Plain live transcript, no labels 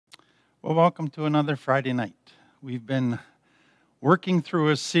Well, welcome to another Friday night. We've been working through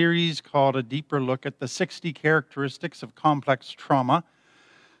a series called A Deeper Look at the 60 Characteristics of Complex Trauma.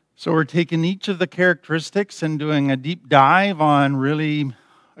 So we're taking each of the characteristics and doing a deep dive on really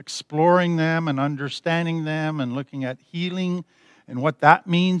exploring them and understanding them and looking at healing and what that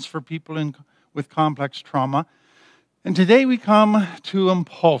means for people with complex trauma. And today we come to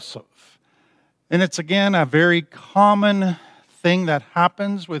impulsive. And it's again a very common thing that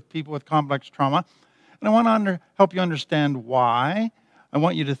happens with people with complex trauma. And I want to help you understand why. I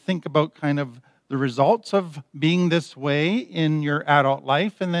want you to think about kind of the results of being this way in your adult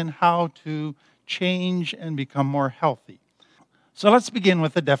life and then how to change and become more healthy. So let's begin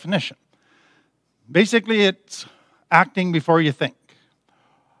with the definition. Basically, it's acting before you think,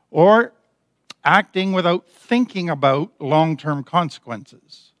 or acting without thinking about long-term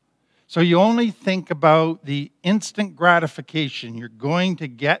consequences. So you only think about the instant gratification you're going to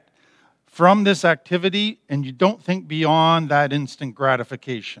get from this activity, and you don't think beyond that instant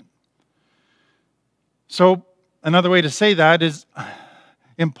gratification. So another way to say that is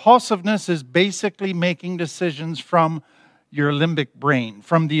impulsiveness is basically making decisions from your limbic brain,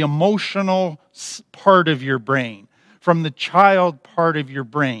 from the emotional part of your brain, from the child part of your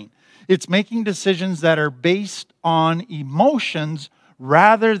brain. It's making decisions that are based on emotions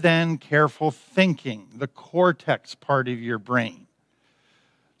rather than careful thinking, the cortex part of your brain.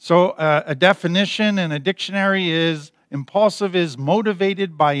 So a definition in a dictionary is impulsive is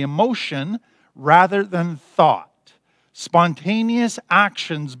motivated by emotion rather than thought. Spontaneous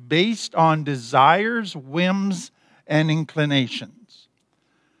actions based on desires, whims, and inclinations.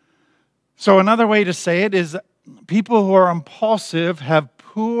 So another way to say it is people who are impulsive have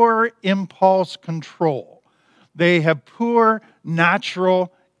poor impulse control. They have poor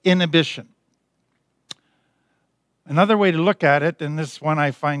natural inhibition. Another way to look at it, and this one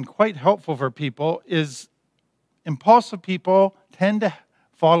I find quite helpful for people, is impulsive people tend to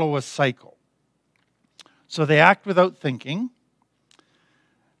follow a cycle. So they act without thinking,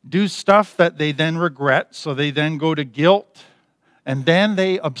 do stuff that they then regret, so they then go to guilt, and then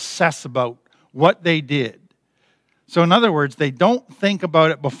they obsess about what they did. So in other words, they don't think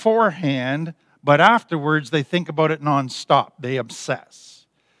about it beforehand, but afterwards, they think about it nonstop. They obsess.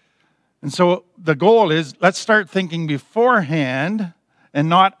 And so the goal is, let's start thinking beforehand and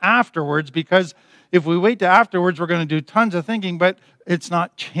not afterwards, because if we wait to afterwards, we're going to do tons of thinking, but it's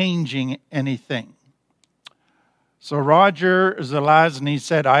not changing anything. So Roger Zelazny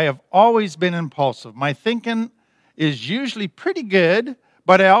said, I have always been impulsive. My thinking is usually pretty good,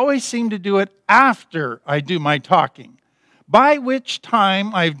 but I always seem to do it after I do my talking, by which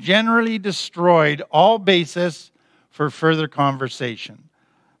time I've generally destroyed all basis for further conversation.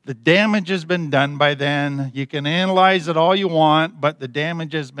 The damage has been done by then. You can analyze it all you want, but the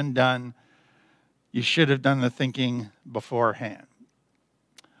damage has been done. You should have done the thinking beforehand.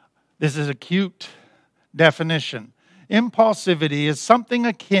 This is a cute definition. Impulsivity is something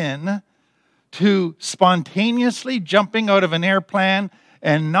akin to spontaneously jumping out of an airplane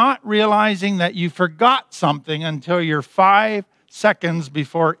and not realizing that you forgot something until you're 5 seconds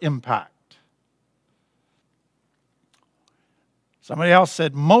before impact. Somebody else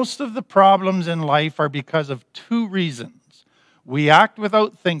said, most of the problems in life are because of 2 reasons. We act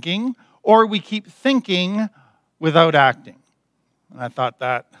without thinking, or we keep thinking without acting. And I thought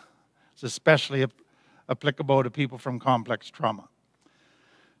that is especially applicable to people from complex trauma.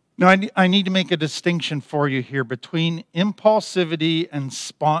 Now, I need to make a distinction for you here between impulsivity and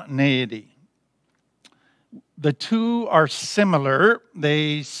spontaneity. The two are similar.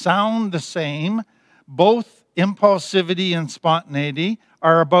 They sound the same. Both impulsivity and spontaneity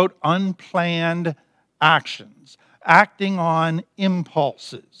are about unplanned actions, acting on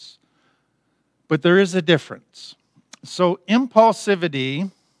impulses. But there is a difference. So impulsivity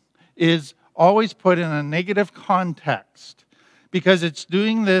is always put in a negative context, because it's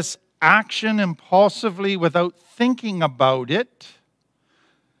doing this action impulsively without thinking about it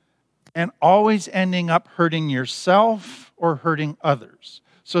and always ending up hurting yourself or hurting others.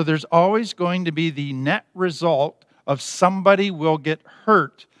 So there's always going to be the net result of somebody will get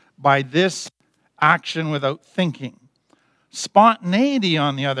hurt by this action without thinking. Spontaneity,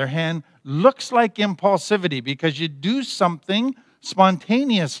 on the other hand, looks like impulsivity because you do something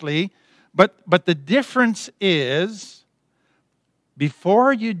spontaneously, but the difference is,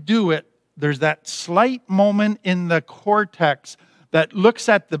 before you do it, there's that slight moment in the cortex that looks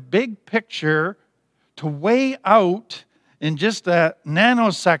at the big picture to weigh out in just a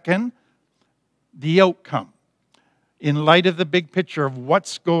nanosecond the outcome in light of the big picture of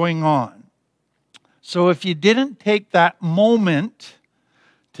what's going on. So if you didn't take that moment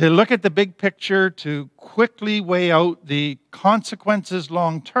to look at the big picture, to quickly weigh out the consequences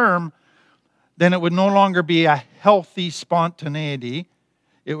long term, then it would no longer be a healthy spontaneity.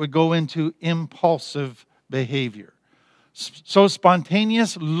 It would go into impulsive behavior. So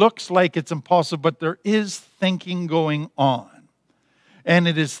spontaneous looks like it's impulsive, but there is thinking going on. And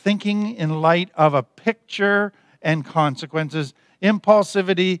it is thinking in light of a picture and consequences.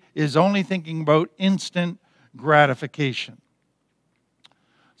 Impulsivity is only thinking about instant gratification.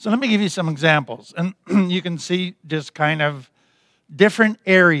 So let me give you some examples. And you can see just kind of different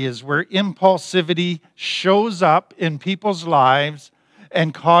areas where impulsivity shows up in people's lives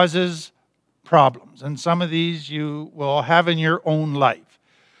and causes problems. And some of these you will have in your own life.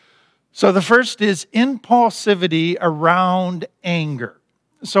 So the first is impulsivity around anger.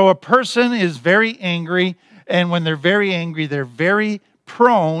 So a person is very angry, and when they're very angry, they're very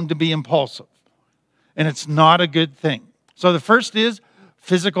prone to be impulsive. And it's not a good thing. So the first is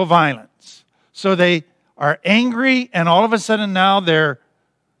physical violence. So they are angry, and all of a sudden now they're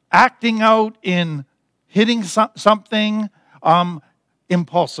acting out in hitting something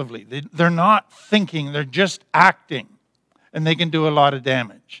impulsively. They're not thinking, they're just acting, and they can do a lot of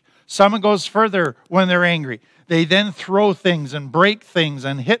damage. Some goes further when they're angry. They then throw things and break things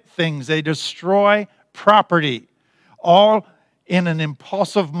and hit things. They destroy property. All in an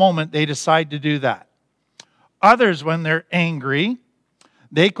impulsive moment, they decide to do that. Others, when they're angry,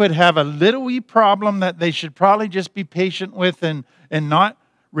 they could have a little wee problem that they should probably just be patient with and not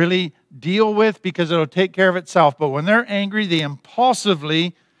really deal with because it'll take care of itself. But when they're angry, they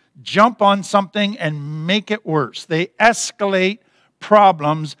impulsively jump on something and make it worse. They escalate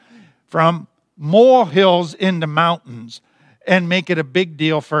problems from molehills into mountains and make it a big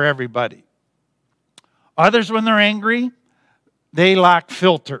deal for everybody. Others, when they're angry, they lack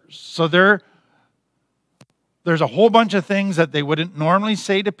filters. So there's a whole bunch of things that they wouldn't normally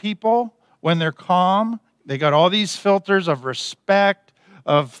say to people when they're calm. They got all these filters of respect,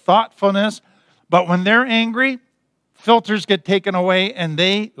 of thoughtfulness. But when they're angry, filters get taken away and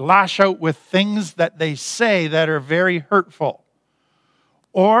they lash out with things that they say that are very hurtful.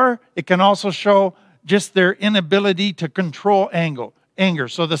 Or it can also show just their inability to control anger.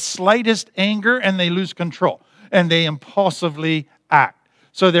 So the slightest anger and they lose control and they impulsively act.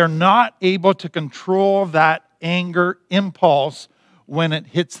 So they're not able to control that anger impulse when it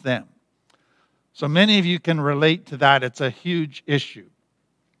hits them. So many of you can relate to that. It's a huge issue.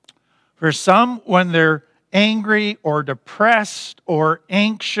 For some, when they're angry or depressed or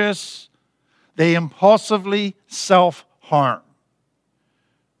anxious, they impulsively self-harm.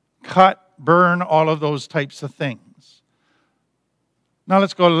 Cut, burn, all of those types of things. Now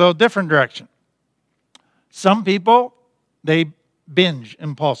let's go a little different direction. Some people, they binge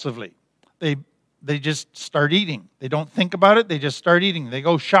impulsively. They just start eating. They don't think about it. They just start eating. They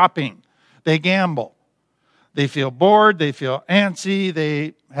go shopping. They gamble. They feel bored. They feel antsy.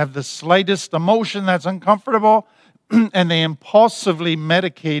 They have the slightest emotion that's uncomfortable, and they impulsively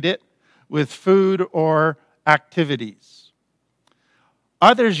medicate it with food or activities.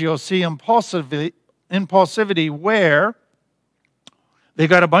 Others, you'll see impulsivity where they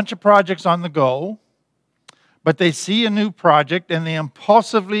got a bunch of projects on the go, but they see a new project and they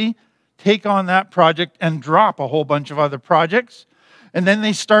impulsively take on that project and drop a whole bunch of other projects. And then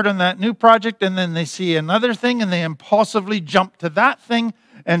they start on that new project and then they see another thing and they impulsively jump to that thing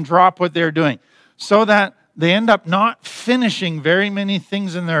and drop what they're doing. So that they end up not finishing very many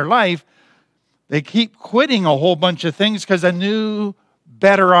things in their life. They keep quitting a whole bunch of things because a new,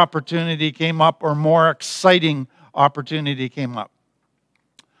 better opportunity came up or more exciting opportunity came up.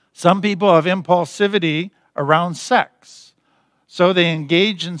 Some people have impulsivity around sex. So they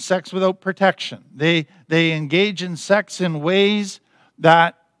engage in sex without protection. They engage in sex in ways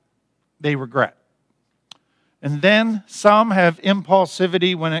that they regret. And then some have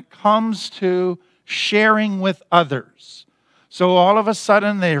impulsivity when it comes to sharing with others. So all of a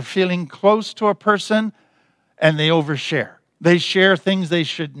sudden they're feeling close to a person and they overshare. They share things they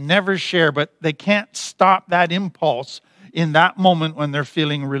should never share, but they can't stop that impulse in that moment when they're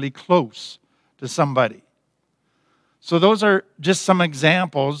feeling really close to somebody. So those are just some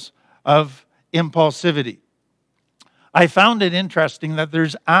examples of impulsivity. I found it interesting that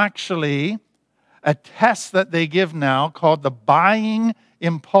there's actually a test that they give now called the Buying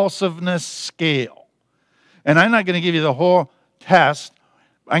Impulsiveness Scale. And I'm not going to give you the whole test.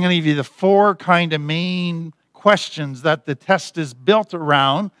 I'm going to give you the 4 kind of main questions that the test is built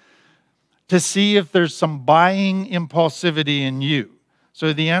around to see if there's some buying impulsivity in you.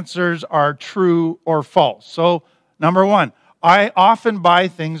 So the answers are true or false. So number 1, I often buy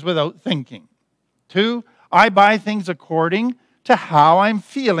things without thinking. 2, I buy things according to to how I'm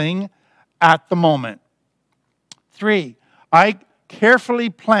feeling at the moment. 3, I carefully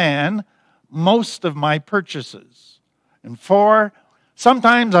plan most of my purchases. And 4,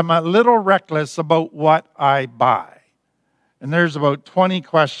 sometimes I'm a little reckless about what I buy. And there's about 20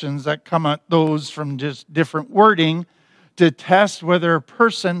 questions that come at those from just different wording to test whether a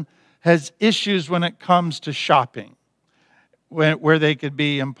person has issues when it comes to shopping, where they could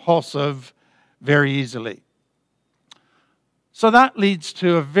be impulsive very easily. So that leads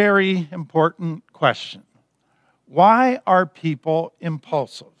to a very important question. Why are people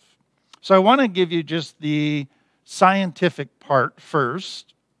impulsive? So I want to give you just the scientific part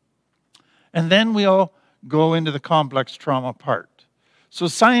first, and then we'll go into the complex trauma part. So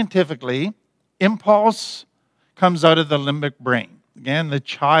scientifically, impulse comes out of the limbic brain. Again, the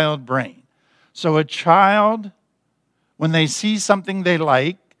child brain. So a child, when they see something they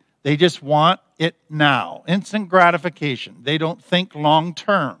like, they just want it now. Instant gratification. They don't think long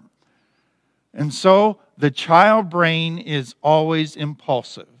term. And so the child brain is always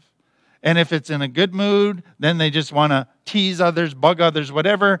impulsive. And if it's in a good mood, then they just want to tease others, bug others,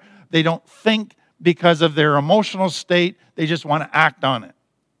 whatever. They don't think because of their emotional state. They just want to act on it.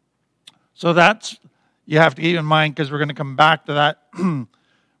 So that's, you have to keep in mind, because we're going to come back to that.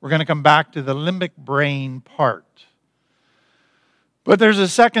 We're going to come back to the limbic brain part. But there's a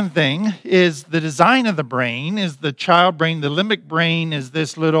second thing, is the design of the brain is the child brain. The limbic brain is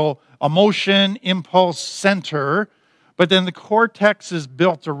this little emotion, impulse center, but then the cortex is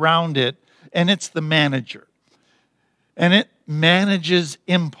built around it, and it's the manager. And it manages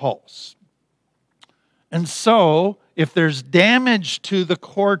impulse. And so, if there's damage to the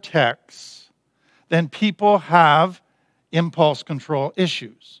cortex, then people have impulse control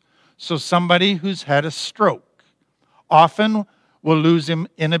issues. So somebody who's had a stroke often will lose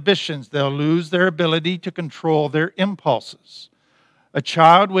inhibitions. They'll lose their ability to control their impulses. A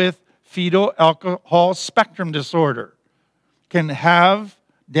child with fetal alcohol spectrum disorder can have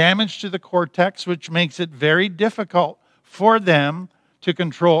damage to the cortex, which makes it very difficult for them to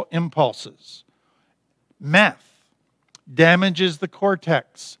control impulses. Meth damages the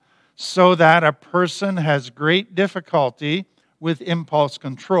cortex so that a person has great difficulty with impulse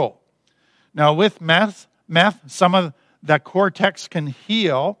control. Now, with meth, some of the cortex can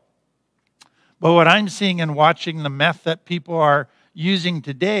heal, but what I'm seeing and watching the meth that people are using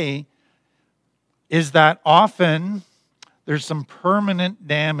today is that often there's some permanent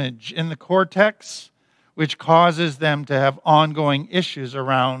damage in the cortex, which causes them to have ongoing issues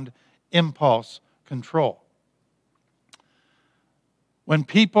around impulse control. When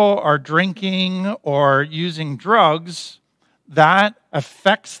people are drinking or using drugs, that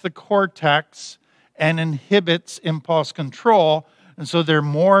affects the cortex and inhibits impulse control, and so they're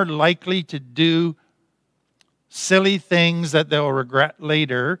more likely to do silly things that they'll regret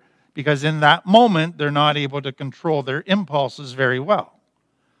later, because in that moment, they're not able to control their impulses very well.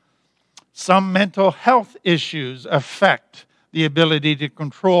 Some mental health issues affect the ability to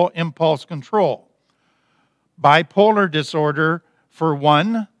control impulse control. Bipolar disorder, for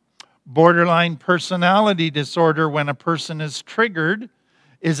one, borderline personality disorder, when a person is triggered,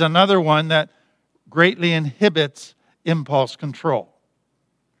 is another one that greatly inhibits impulse control.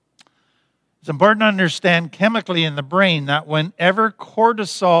 It's important to understand chemically in the brain that whenever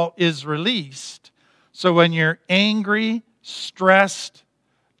cortisol is released, so when you're angry, stressed,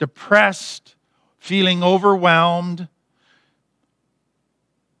 depressed, feeling overwhelmed,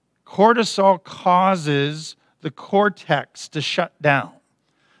 cortisol causes the cortex to shut down.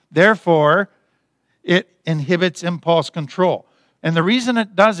 Therefore, it inhibits impulse control. And the reason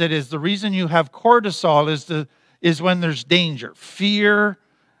it does it is, the reason you have cortisol is when there's danger, fear,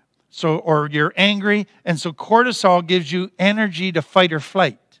 or you're angry. And so cortisol gives you energy to fight or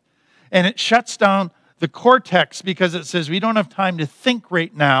flight. And it shuts down the cortex because it says, we don't have time to think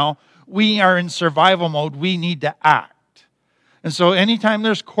right now. We are in survival mode. We need to act. And so anytime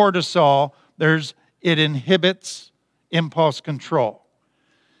there's cortisol, it inhibits impulse control.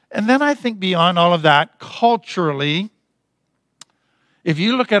 And then I think beyond all of that, culturally, if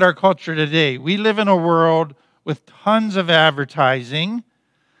you look at our culture today, we live in a world with tons of advertising,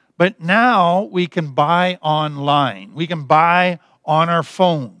 but now we can buy online. We can buy on our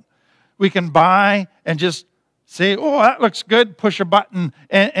phone. We can buy and just say, oh, that looks good, push a button,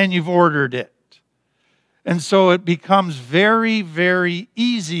 and you've ordered it. And so it becomes very, very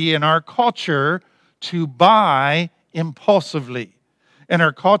easy in our culture to buy impulsively. And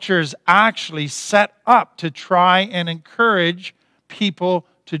our culture is actually set up to try and encourage people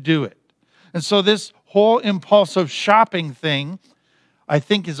to do it. And so this whole impulsive shopping thing, I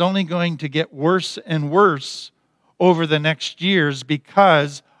think, is only going to get worse and worse over the next years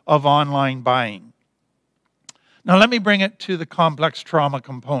because of online buying. Now let me bring it to the complex trauma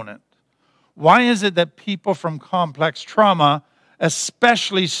component. Why is it that people from complex trauma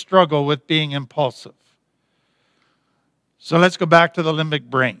especially struggle with being impulsive? So let's go back to the limbic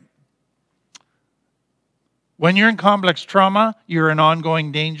brain. When you're in complex trauma, you're in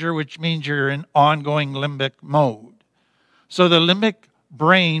ongoing danger, which means you're in ongoing limbic mode. So the limbic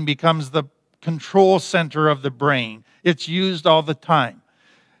brain becomes the control center of the brain. It's used all the time.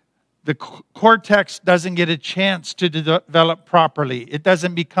 The cortex doesn't get a chance to develop properly. It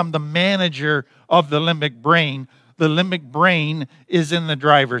doesn't become the manager of the limbic brain. The limbic brain is in the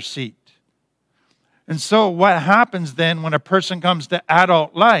driver's seat. And so what happens then when a person comes to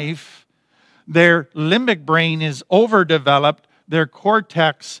adult life, their limbic brain is overdeveloped, their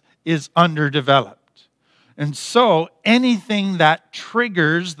cortex is underdeveloped. And so anything that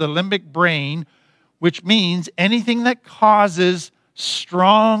triggers the limbic brain, which means anything that causes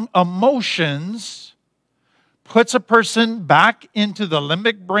strong emotions, puts a person back into the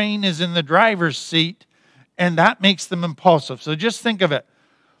limbic brain, is in the driver's seat, and that makes them impulsive. So just think of it.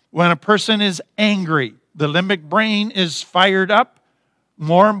 When a person is angry, the limbic brain is fired up,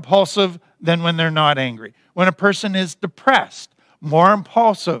 more impulsive than when they're not angry. When a person is depressed, more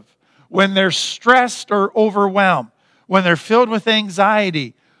impulsive. When they're stressed or overwhelmed, when they're filled with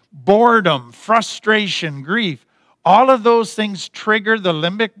anxiety, boredom, frustration, grief, all of those things trigger the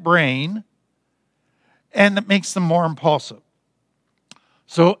limbic brain, and it makes them more impulsive.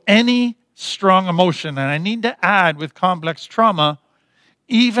 So any strong emotion, and I need to add with complex trauma,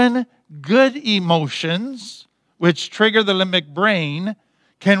 even good emotions, which trigger the limbic brain,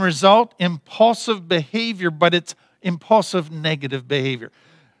 can result in impulsive behavior, but it's impulsive negative behavior.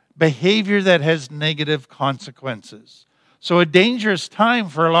 Behavior that has negative consequences. So a dangerous time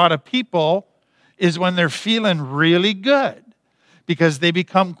for a lot of people is when they're feeling really good, because they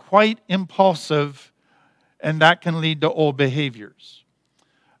become quite impulsive, and that can lead to old behaviors.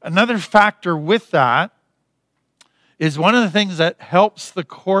 Another factor with that is one of the things that helps the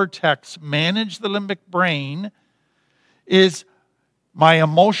cortex manage the limbic brain is my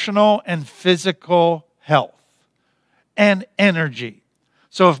emotional and physical health and energy.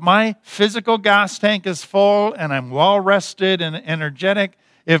 So if my physical gas tank is full and I'm well rested and energetic,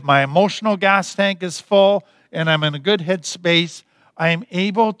 if my emotional gas tank is full and I'm in a good headspace, I am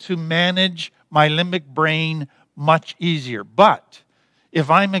able to manage my limbic brain much easier. But if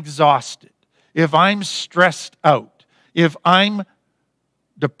I'm exhausted, if I'm stressed out, if I'm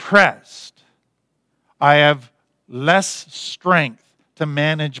depressed, I have less strength to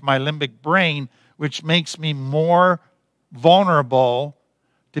manage my limbic brain, which makes me more vulnerable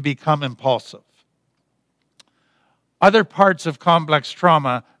to become impulsive. Other parts of complex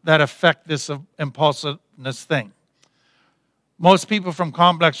trauma that affect this impulsiveness thing. Most people from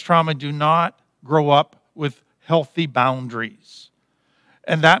complex trauma do not grow up with healthy boundaries.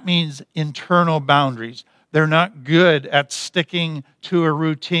 And that means internal boundaries. They're not good at sticking to a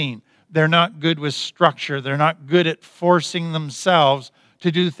routine. They're not good with structure. They're not good at forcing themselves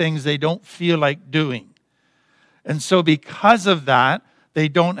to do things they don't feel like doing. And so because of that, they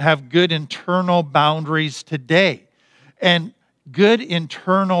don't have good internal boundaries today. And good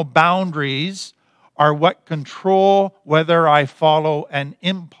internal boundaries are what control whether I follow an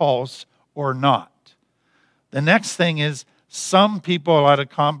impulse or not. The next thing is some people out of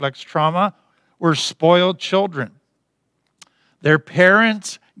complex trauma were spoiled children. Their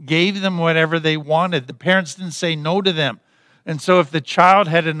parents gave them whatever they wanted. The parents didn't say no to them. And so if the child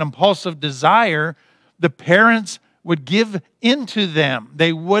had an impulsive desire, the parents would give into them.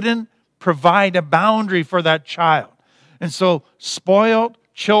 They wouldn't provide a boundary for that child. And so spoiled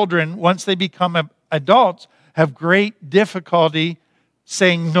children, once they become adults, have great difficulty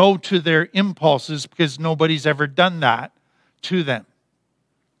saying no to their impulses because nobody's ever done that to them.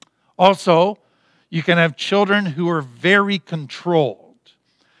 Also, you can have children who are very controlled.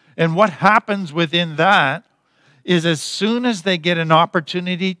 And what happens within that is as soon as they get an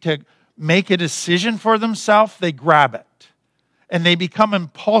opportunity to make a decision for themselves, they grab it. And they become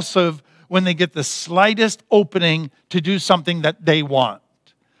impulsive when they get the slightest opening to do something that they want.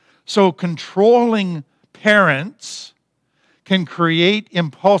 So controlling parents can create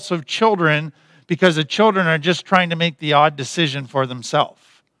impulsive children because the children are just trying to make the odd decision for themselves.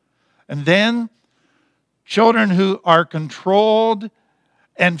 And then children who are controlled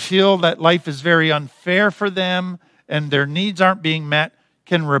and feel that life is very unfair for them and their needs aren't being met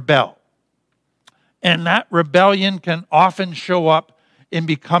can rebel. And that rebellion can often show up in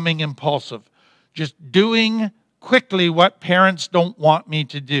becoming impulsive. Just doing quickly what parents don't want me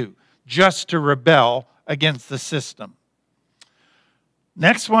to do, just to rebel against the system.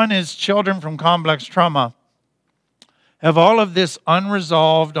 Next one is children from complex trauma have all of this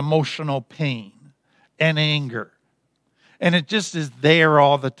unresolved emotional pain and anger. And it just is there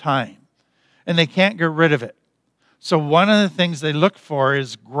all the time. And they can't get rid of it. So one of the things they look for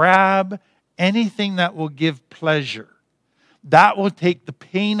is grab anything that will give pleasure. That will take the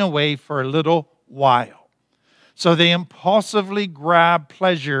pain away for a little while. So they impulsively grab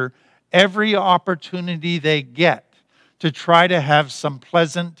pleasure every opportunity they get to try to have some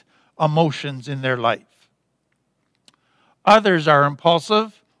pleasant emotions in their life. Others are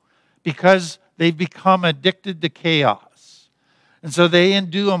impulsive because they've become addicted to chaos. And so they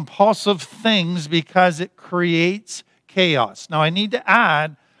do impulsive things because it creates chaos. Now, I need to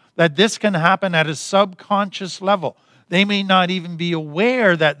add that this can happen at a subconscious level. They may not even be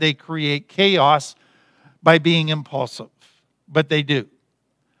aware that they create chaos by being impulsive, but they do.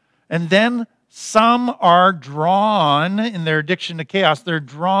 And then some are drawn, in their addiction to chaos, they're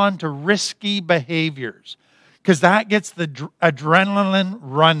drawn to risky behaviors because that gets the adrenaline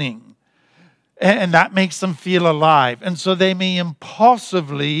running and that makes them feel alive. And so they may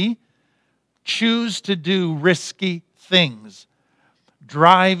impulsively choose to do risky things,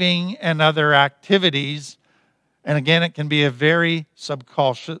 driving and other activities. And again, it can be a very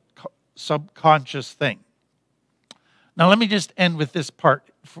subconscious thing. Now, let me just end with this part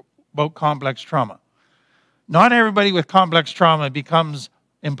about complex trauma. Not everybody with complex trauma becomes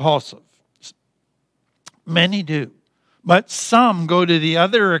impulsive. Many do. But some go to the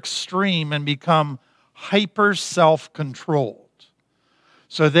other extreme and become hyper self-controlled.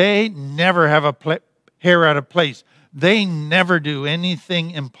 So they never have a hair out of place. They never do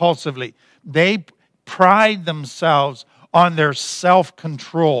anything impulsively. They pride themselves on their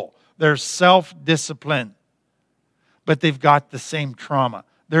self-control, their self-discipline. But they've got the same trauma.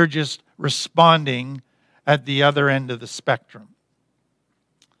 They're just responding at the other end of the spectrum.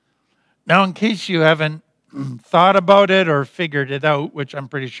 Now, in case you haven't thought about it or figured it out, which I'm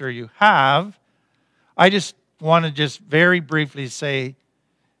pretty sure you have, I just want to just very briefly say,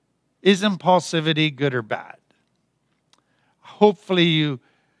 is impulsivity good or bad? Hopefully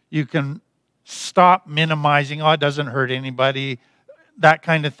you can stop minimizing, oh, it doesn't hurt anybody, that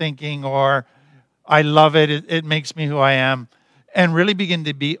kind of thinking, or I love it, it makes me who I am, and really begin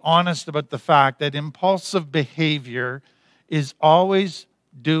to be honest about the fact that impulsive behavior is always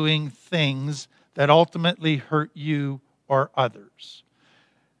doing things that ultimately hurt you or others.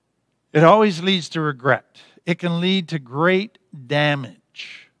 It always leads to regret. It can lead to great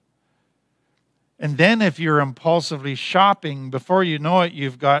damage. And then if you're impulsively shopping, before you know it,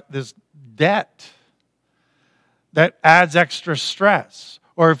 you've got this debt that adds extra stress.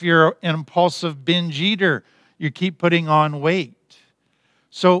 Or if you're an impulsive binge eater, you keep putting on weight.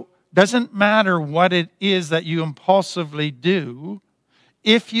 So it doesn't matter what it is that you impulsively do.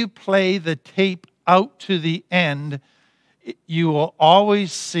 If you play the tape out to the end, you will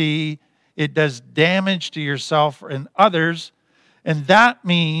always see it does damage to yourself and others. And that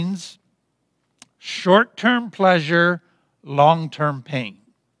means short-term pleasure, long-term pain,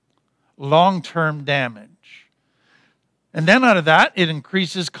 long-term damage. And then out of that, it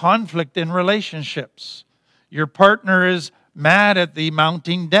increases conflict in relationships. Your partner is mad at the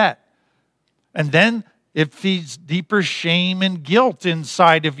mounting debt. And then it feeds deeper shame and guilt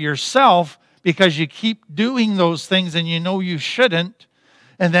inside of yourself because you keep doing those things and you know you shouldn't.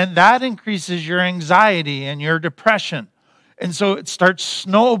 And then that increases your anxiety and your depression. And so it starts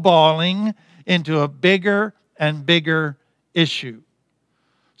snowballing into a bigger and bigger issue.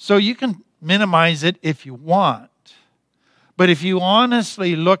 So you can minimize it if you want. But if you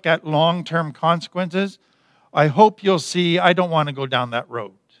honestly look at long-term consequences, I hope you'll see I don't want to go down that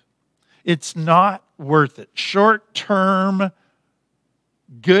road. It's not worth it. Short-term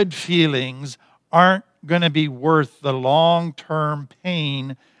good feelings aren't going to be worth the long-term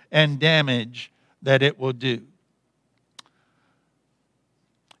pain and damage that it will do.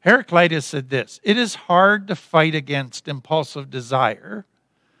 Heraclitus said this, "It is hard to fight against impulsive desire."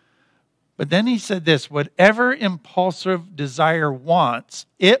 But then he said this, "Whatever impulsive desire wants,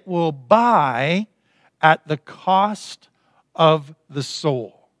 it will buy at the cost of the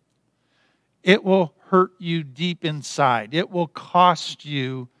soul." It will hurt you deep inside. It will cost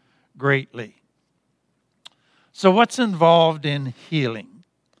you greatly. So what's involved in healing?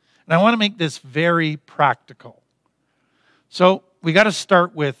 And I want to make this very practical. So we got to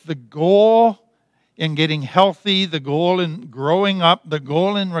start with the goal in getting healthy, the goal in growing up, the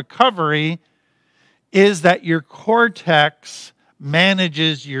goal in recovery is that your cortex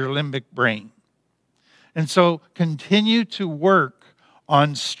manages your limbic brain. And so continue to work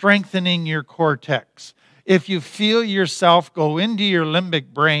on strengthening your cortex. if you feel yourself go into your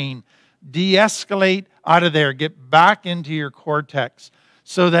limbic brain, de-escalate out of there, get back into your cortex,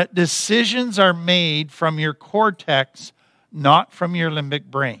 so that decisions are made from your cortex, not from your limbic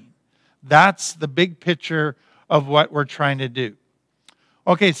brain. That's the big picture of what we're trying to do.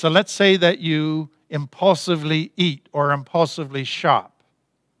 Okay, so let's say that you impulsively eat or impulsively shop.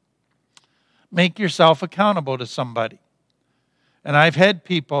 Make yourself accountable to somebody. And I've had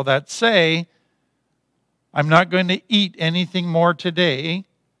people that say, I'm not going to eat anything more today,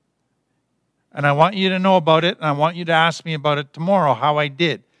 and I want you to know about it, and I want you to ask me about it tomorrow, how I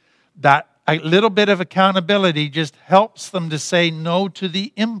did. That a little bit of accountability just helps them to say no to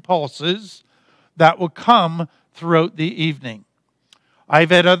the impulses that will come throughout the evening. I've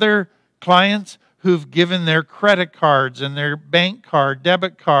had other clients who've given their credit cards and their bank card,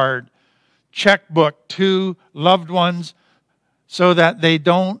 debit card, checkbook to loved ones so that they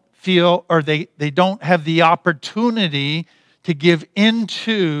don't feel or they don't have the opportunity to give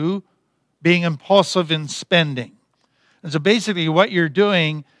into being impulsive in spending. And so basically what you're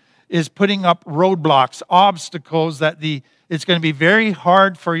doing is putting up roadblocks, obstacles that it's going to be very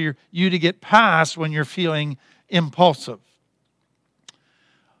hard for you to get past when you're feeling impulsive.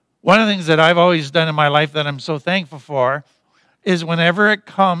 One of the things that I've always done in my life that I'm so thankful for is whenever it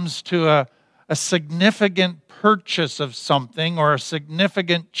comes to a significant purchase of something or a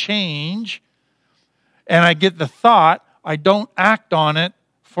significant change, and I get the thought, I don't act on it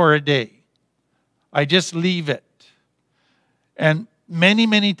for a day. I just leave it. And many,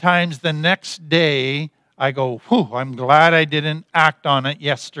 many times the next day, I go, whew, I'm glad I didn't act on it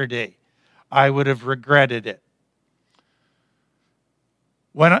yesterday. I would have regretted it.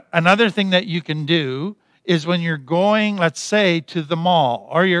 Another thing that you can do is when you're going, let's say, to the mall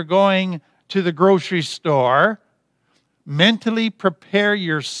or you're going to the grocery store, mentally prepare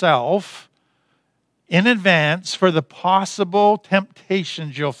yourself in advance for the possible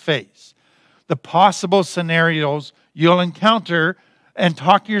temptations you'll face, the possible scenarios you'll encounter, and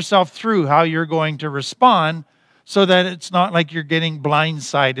talk yourself through how you're going to respond so that it's not like you're getting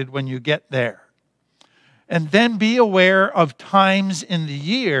blindsided when you get there. And then be aware of times in the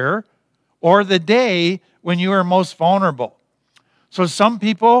year or the day when you are most vulnerable. So some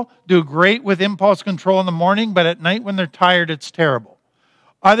people do great with impulse control in the morning, but at night when they're tired, it's terrible.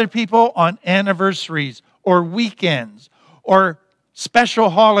 Other people on anniversaries or weekends or special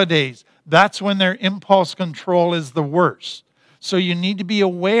holidays, that's when their impulse control is the worst. So you need to be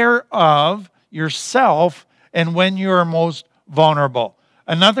aware of yourself and when you're most vulnerable.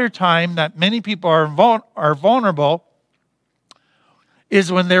 Another time that many people are vulnerable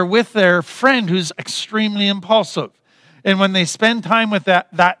is when they're with their friend who's extremely impulsive. And when they spend time with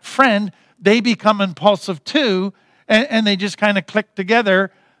that friend, they become impulsive too, and they just kind of click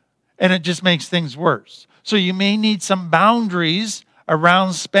together, and it just makes things worse. So you may need some boundaries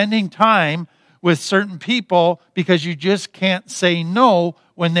around spending time with certain people because you just can't say no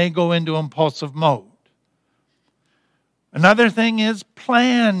when they go into impulsive mode. Another thing is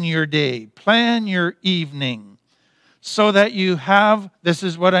plan your day, plan your evening so that you have, this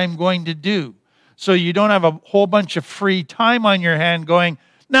is what I'm going to do. So you don't have a whole bunch of free time on your hand going,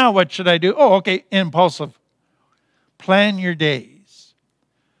 now what should I do? Oh, okay, impulsive. Plan your days.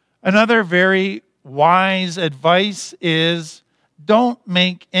 Another very wise advice is don't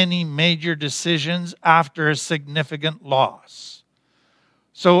make any major decisions after a significant loss.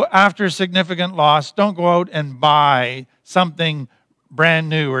 So after a significant loss, don't go out and buy something brand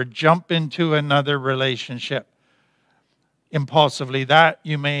new or jump into another relationship impulsively. That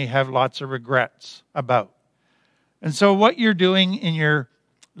you may have lots of regrets about. And so what you're doing in your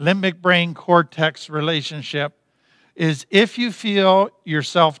limbic brain cortex relationship is if you feel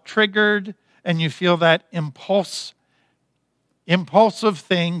yourself triggered and you feel that impulsive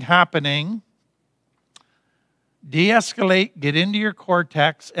thing happening, de-escalate, get into your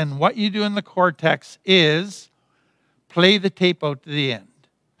cortex, and what you do in the cortex is play the tape out to the end.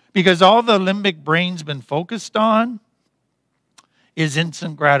 Because all the limbic brain's been focused on is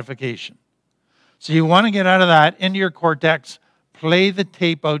instant gratification. So you want to get out of that into your cortex, play the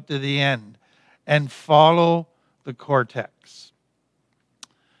tape out to the end, and follow the cortex.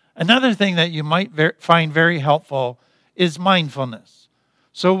 Another thing that you might find very helpful is mindfulness.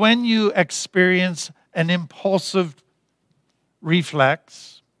 So when you experience an impulsive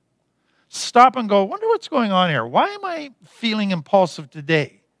reflex, stop and go, wonder what's going on here. Why am I feeling impulsive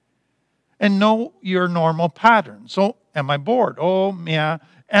today? And know your normal pattern. So am I bored? Oh, yeah.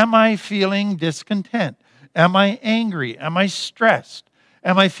 Am I feeling discontent? Am I angry? Am I stressed?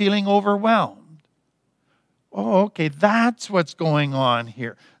 Am I feeling overwhelmed? Oh, okay, that's what's going on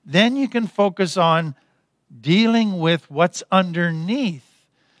here. Then you can focus on dealing with what's underneath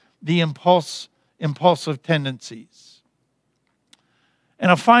the impulsive tendencies.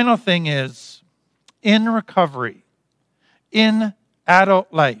 And a final thing is, in recovery, in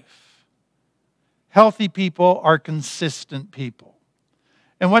adult life, healthy people are consistent people.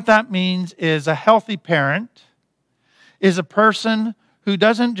 And what that means is a healthy parent is a person who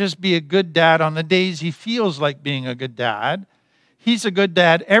doesn't just be a good dad on the days he feels like being a good dad. He's a good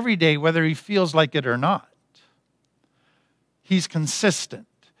dad every day, whether he feels like it or not. He's consistent.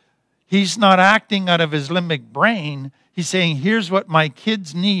 He's not acting out of his limbic brain. He's saying, here's what my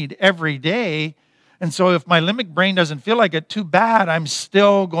kids need every day. And so if my limbic brain doesn't feel like it, too bad, I'm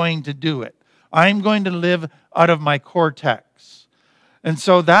still going to do it. I'm going to live out of my cortex. And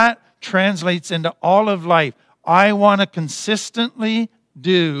so that translates into all of life. I want to consistently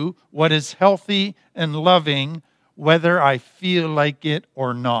do what is healthy and loving, whether I feel like it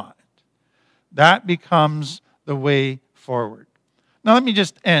or not. That becomes the way forward. Now let me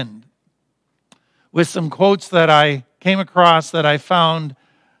just end with some quotes that I came across that I found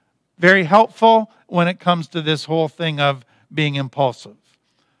very helpful when it comes to this whole thing of being impulsive.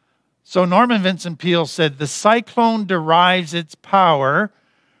 So Norman Vincent Peale said, "The cyclone derives its power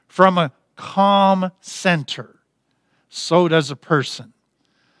from a calm center. So does a person."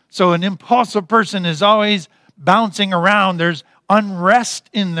 So an impulsive person is always bouncing around. There's unrest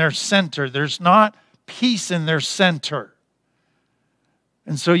in their center. There's not peace in their center.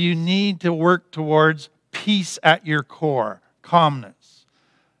 And so you need to work towards peace at your core, calmness.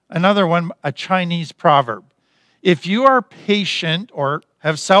 Another one, a Chinese proverb. If you are patient or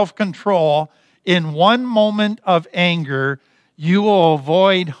have self-control in one moment of anger, you will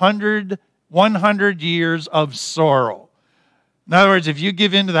avoid 100 years of sorrow. In other words, if you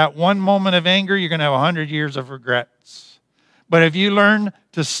give in to that one moment of anger, you're going to have 100 years of regrets. But if you learn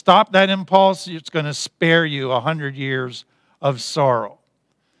to stop that impulse, it's going to spare you 100 years of sorrow.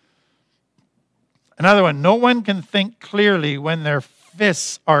 Another one, no one can think clearly when their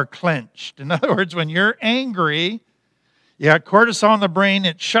fists are clenched. In other words, when you're angry, you got cortisol in the brain,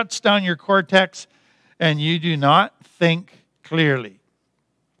 it shuts down your cortex, and you do not think clearly.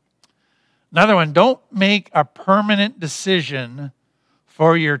 Another one, don't make a permanent decision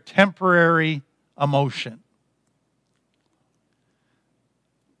for your temporary emotion.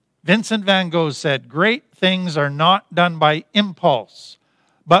 Vincent van Gogh said, "Great things are not done by impulse,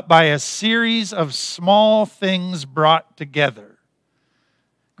 but by a series of small things brought together."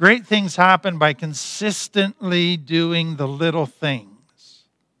 Great things happen by consistently doing the little things.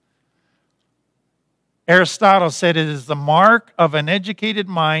 Aristotle said it is the mark of an educated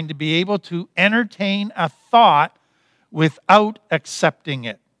mind to be able to entertain a thought without accepting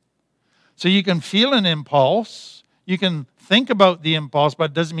it. So you can feel an impulse, you can think about the impulse, but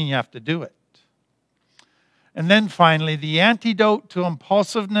it doesn't mean you have to do it. And then finally, the antidote to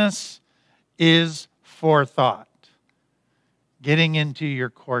impulsiveness is forethought. Getting into your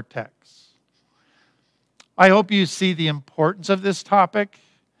cortex. I hope you see the importance of this topic.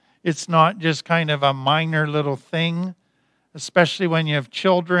 It's not just kind of a minor little thing, especially when you have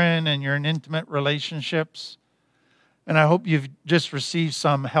children and you're in intimate relationships. And I hope you've just received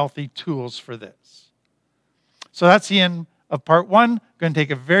some healthy tools for this. So that's the end of part one. I'm going to take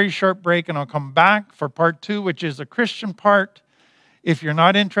a very short break and I'll come back for part two, which is a Christian part. If you're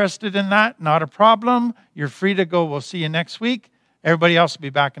not interested in that, not a problem. You're free to go. We'll see you next week. Everybody else will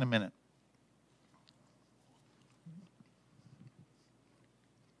be back in a minute.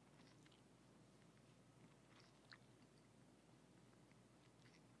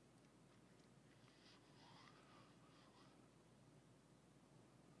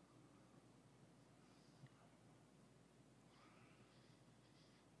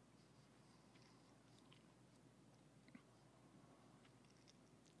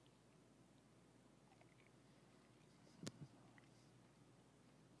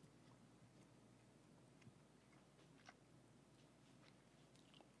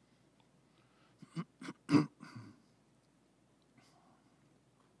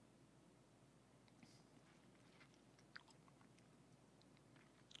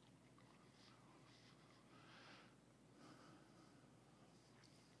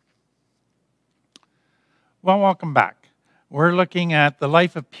 Well, welcome back. We're looking at the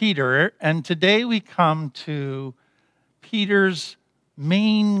life of Peter, and today we come to Peter's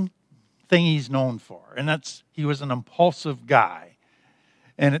main thing he's known for, and that's he was an impulsive guy.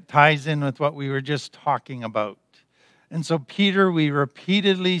 And it ties in with what we were just talking about. And so Peter, we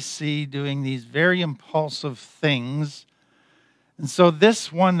repeatedly see doing these very impulsive things. And so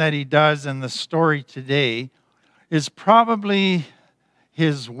this one that he does in the story today is probably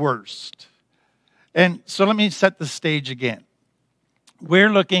his worst. And so let me set the stage again. We're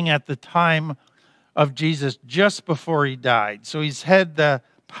looking at the time of Jesus just before he died. So he's had the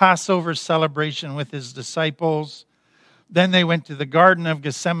Passover celebration with his disciples. Then they went to the Garden of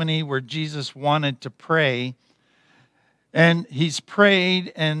Gethsemane where Jesus wanted to pray. And he's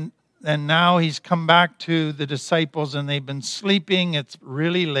prayed, and now he's come back to the disciples, and they've been sleeping. It's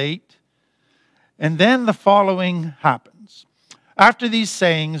really late. And then the following happens. After these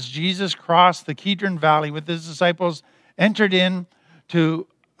sayings, Jesus crossed the Kidron Valley with his disciples, entered in to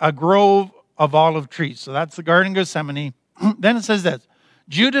a grove of olive trees. So that's the Garden of Gethsemane. Then it says this,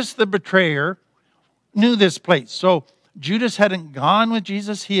 Judas the betrayer knew this place. So Judas hadn't gone with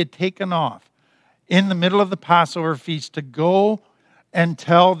Jesus. He had taken off in the middle of the Passover feast to go and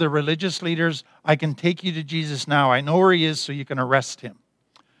tell the religious leaders, I can take you to Jesus now. I know where he is, so you can arrest him.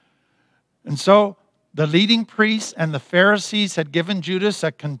 And so the leading priests and the Pharisees had given Judas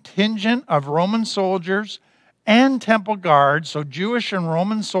a contingent of Roman soldiers and temple guards, so Jewish and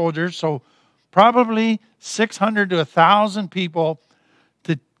Roman soldiers, so probably 600 to 1,000 people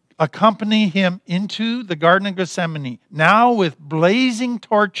to accompany him into the Garden of Gethsemane. Now with blazing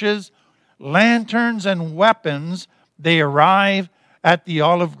torches, lanterns, and weapons, they arrive at the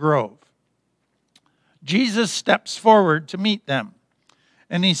olive grove. Jesus steps forward to meet them.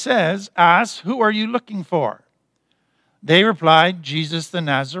 And he says, ask, who are you looking for? They replied, Jesus the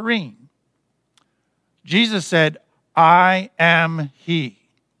Nazarene. Jesus said, I am he.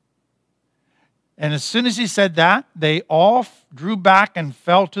 And as soon as he said that, they all drew back and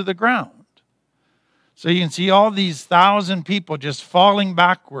fell to the ground. So you can see all these 1,000 people just falling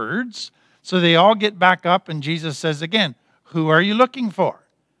backwards. So they all get back up, and Jesus says again, who are you looking for?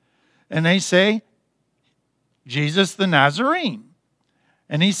 And they say, Jesus the Nazarene.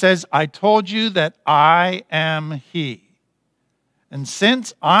 And he says, I told you that I am he. And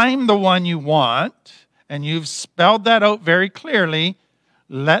since I'm the one you want, and you've spelled that out very clearly,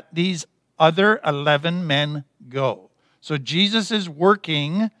 let these other 11 men go. So Jesus is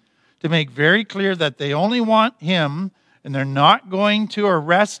working to make very clear that they only want him, and they're not going to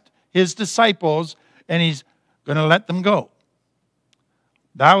arrest his disciples, and he's going to let them go.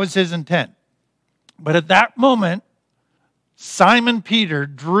 That was his intent. But at that moment, Simon Peter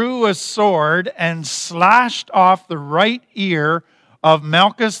drew a sword and slashed off the right ear of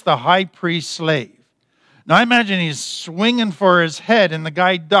Malchus, the high priest's slave. Now I imagine he's swinging for his head, and the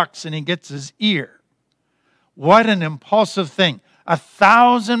guy ducks and he gets his ear. What an impulsive thing.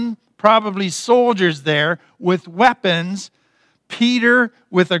 1,000 probably soldiers there with weapons. Peter,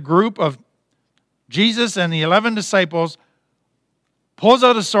 with a group of Jesus and the 11 disciples, pulls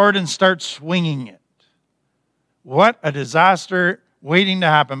out a sword and starts swinging it. What a disaster waiting to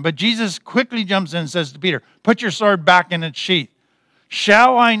happen. But Jesus quickly jumps in and says to Peter, put your sword back in its sheath.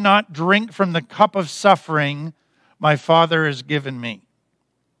 Shall I not drink from the cup of suffering my Father has given me?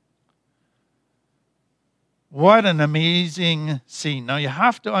 What an amazing scene. Now you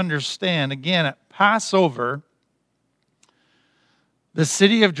have to understand, again, at Passover, the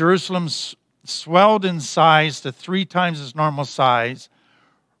city of Jerusalem swelled in size to 3 times its normal size.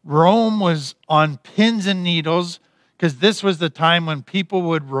 Rome was on pins and needles because this was the time when people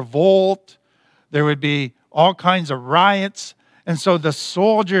would revolt. There would be all kinds of riots. And so the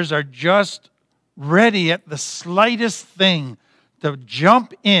soldiers are just ready at the slightest thing to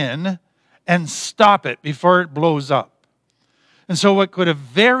jump in and stop it before it blows up. And so what could have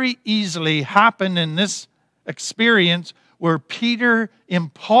very easily happened in this experience where Peter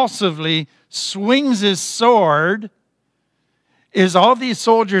impulsively swings his sword is all these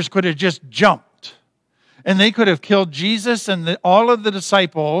soldiers could have just jumped. And they could have killed Jesus and all of the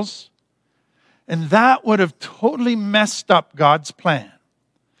disciples. And that would have totally messed up God's plan.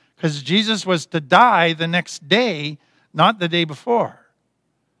 Because Jesus was to die the next day, not the day before.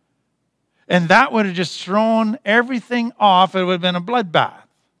 And that would have just thrown everything off. It would have been a bloodbath.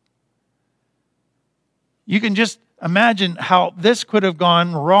 You can just imagine how this could have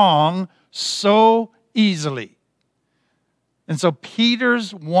gone wrong so easily. And so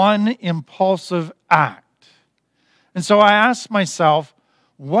Peter's one impulsive act. And so I asked myself,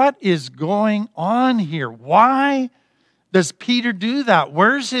 what is going on here? Why does Peter do that?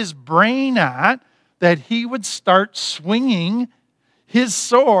 Where's his brain at that he would start swinging his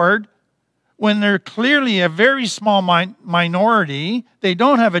sword when they're clearly a very small minority? They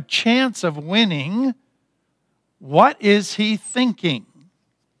don't have a chance of winning. What is he thinking?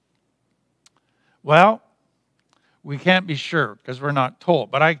 Well, we can't be sure because we're not told.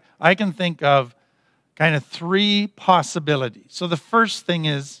 But I can think of kind of 3 possibilities. So the first thing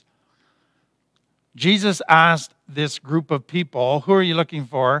is, Jesus asked this group of people, who are you looking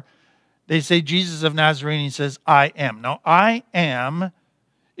for? they say Jesus of Nazareth, and he says, I am. Now, I am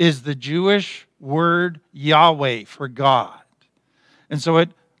is the Jewish word Yahweh for God. And so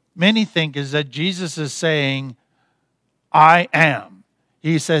what many think is that Jesus is saying, I am.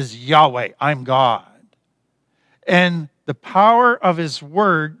 He says, Yahweh, I'm God. And the power of his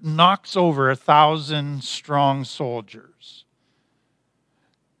word knocks over 1,000 strong soldiers.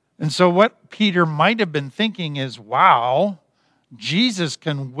 And so what Peter might have been thinking is, wow, Jesus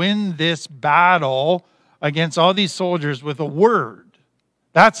can win this battle against all these soldiers with a word.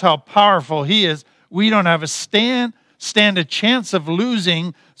 That's how powerful he is. We don't have a stand a chance of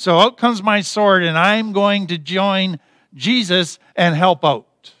losing, so out comes my sword and I'm going to join Jesus and help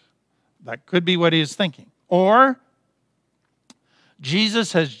out. That could be what he is thinking. Or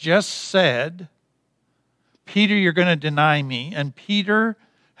Jesus has just said, Peter, you're going to deny me. And Peter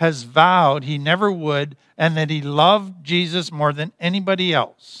has vowed he never would, and that he loved Jesus more than anybody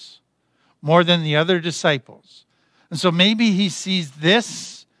else, more than the other disciples. And so maybe he sees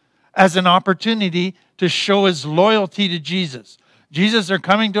this as an opportunity to show his loyalty to Jesus. Jesus, they're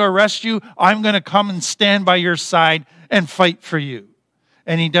coming to arrest you. I'm going to come and stand by your side and fight for you.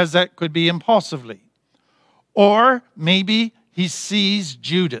 And he does that, could be impulsively. Or maybe he sees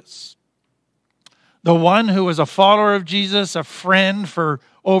Judas, the one who was a follower of Jesus, a friend for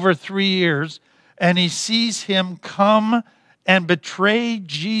over 3 years, and he sees him come and betray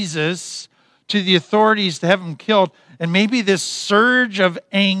Jesus to the authorities to have him killed. And maybe this surge of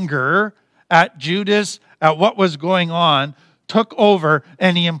anger at Judas, at what was going on, took over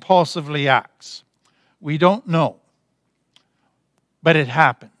and he impulsively acts. We don't know. But it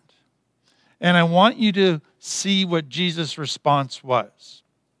happened. And I want you to see what Jesus' response was.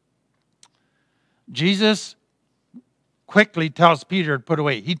 Jesus quickly tells Peter to put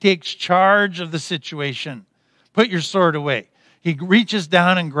away. He takes charge of the situation. Put your sword away. He reaches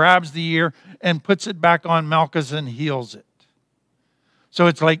down and grabs the ear and puts it back on Malchus and heals it. So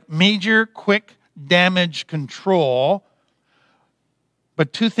it's like major, quick damage control.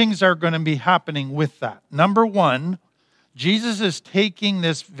 But two things are going to be happening with that. Number one, Jesus is taking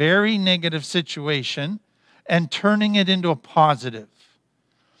this very negative situation and turning it into a positive.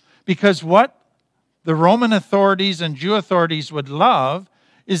 Because what the Roman authorities and Jew authorities would love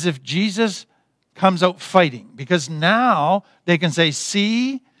is if Jesus comes out fighting. Because now they can say,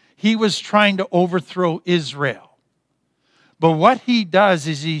 see, he was trying to overthrow Israel. But what he does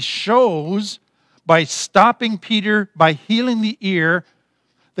is he shows by stopping Peter, by healing the ear,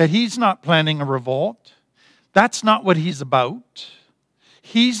 that he's not planning a revolt. That's not what he's about.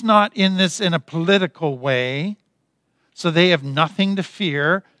 He's not in this in a political way, so they have nothing to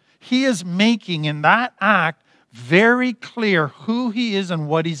fear. He is making in that act very clear who he is and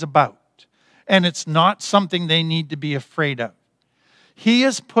what he's about. And it's not something they need to be afraid of. He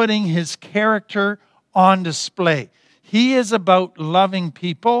is putting his character on display. He is about loving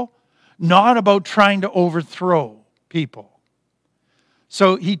people, not about trying to overthrow people.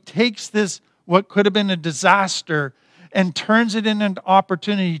 So he takes this, what could have been a disaster, and turns it into an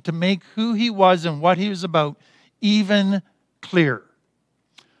opportunity to make who he was and what he was about even clearer.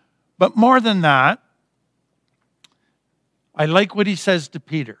 But more than that, I like what he says to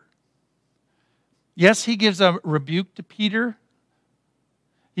Peter. Yes, he gives a rebuke to Peter.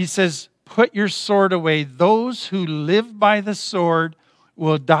 He says, put your sword away. Those who live by the sword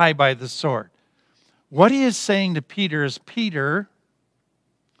will die by the sword. What he is saying to Peter is, Peter,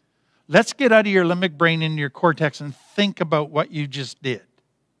 let's get out of your limbic brain into your cortex and think about what you just did.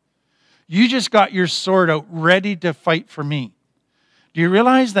 You just got your sword out ready to fight for me. Do you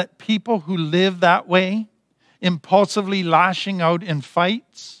realize that people who live that way, impulsively lashing out in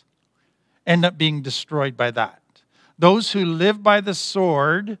fights, end up being destroyed by that? Those who live by the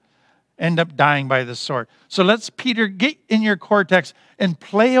sword end up dying by the sword. So let's, Peter, get in your cortex and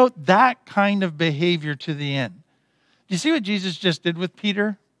play out that kind of behavior to the end. Do you see what Jesus just did with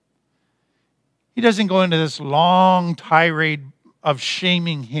Peter? He doesn't go into this long tirade of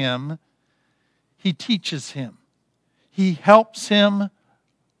shaming him. He teaches him. He helps him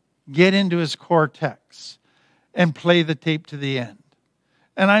get into his cortex and play the tape to the end.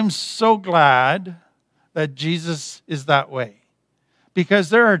 And I'm so glad that Jesus is that way. Because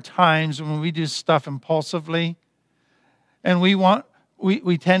there are times when we do stuff impulsively and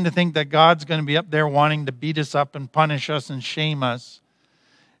we tend to think that God's going to be up there wanting to beat us up and punish us and shame us.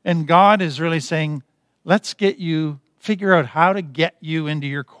 And God is really saying, let's figure out how to get you into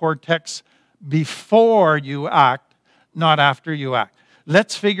your cortex before you act, not after you act.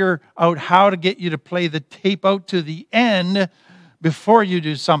 Let's figure out how to get you to play the tape out to the end before you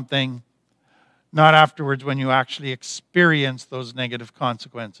do something, not afterwards when you actually experience those negative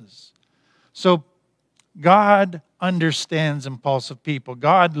consequences. So God understands impulsive people.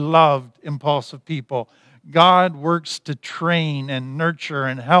 God loved impulsive people. God works to train and nurture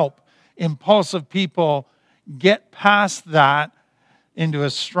and help impulsive people get past that into a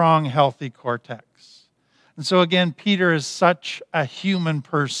strong, healthy cortex. And so again, Peter is such a human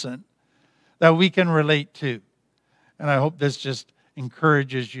person that we can relate to. And I hope this just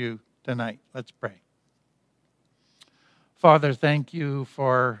encourages you tonight. Let's pray. Father, thank you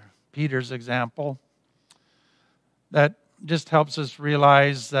for Peter's example. That just helps us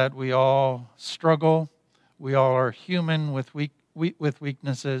realize that we all struggle. We all are human with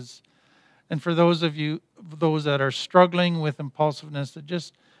weaknesses. And for those that are struggling with impulsiveness, to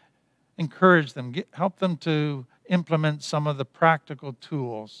just encourage them, help them to implement some of the practical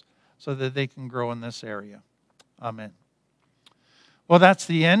tools so that they can grow in this area. Amen. Well, that's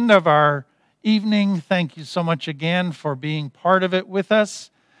the end of our evening. Thank you so much again for being part of it with us.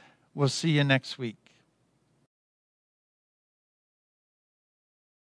 We'll see you next week.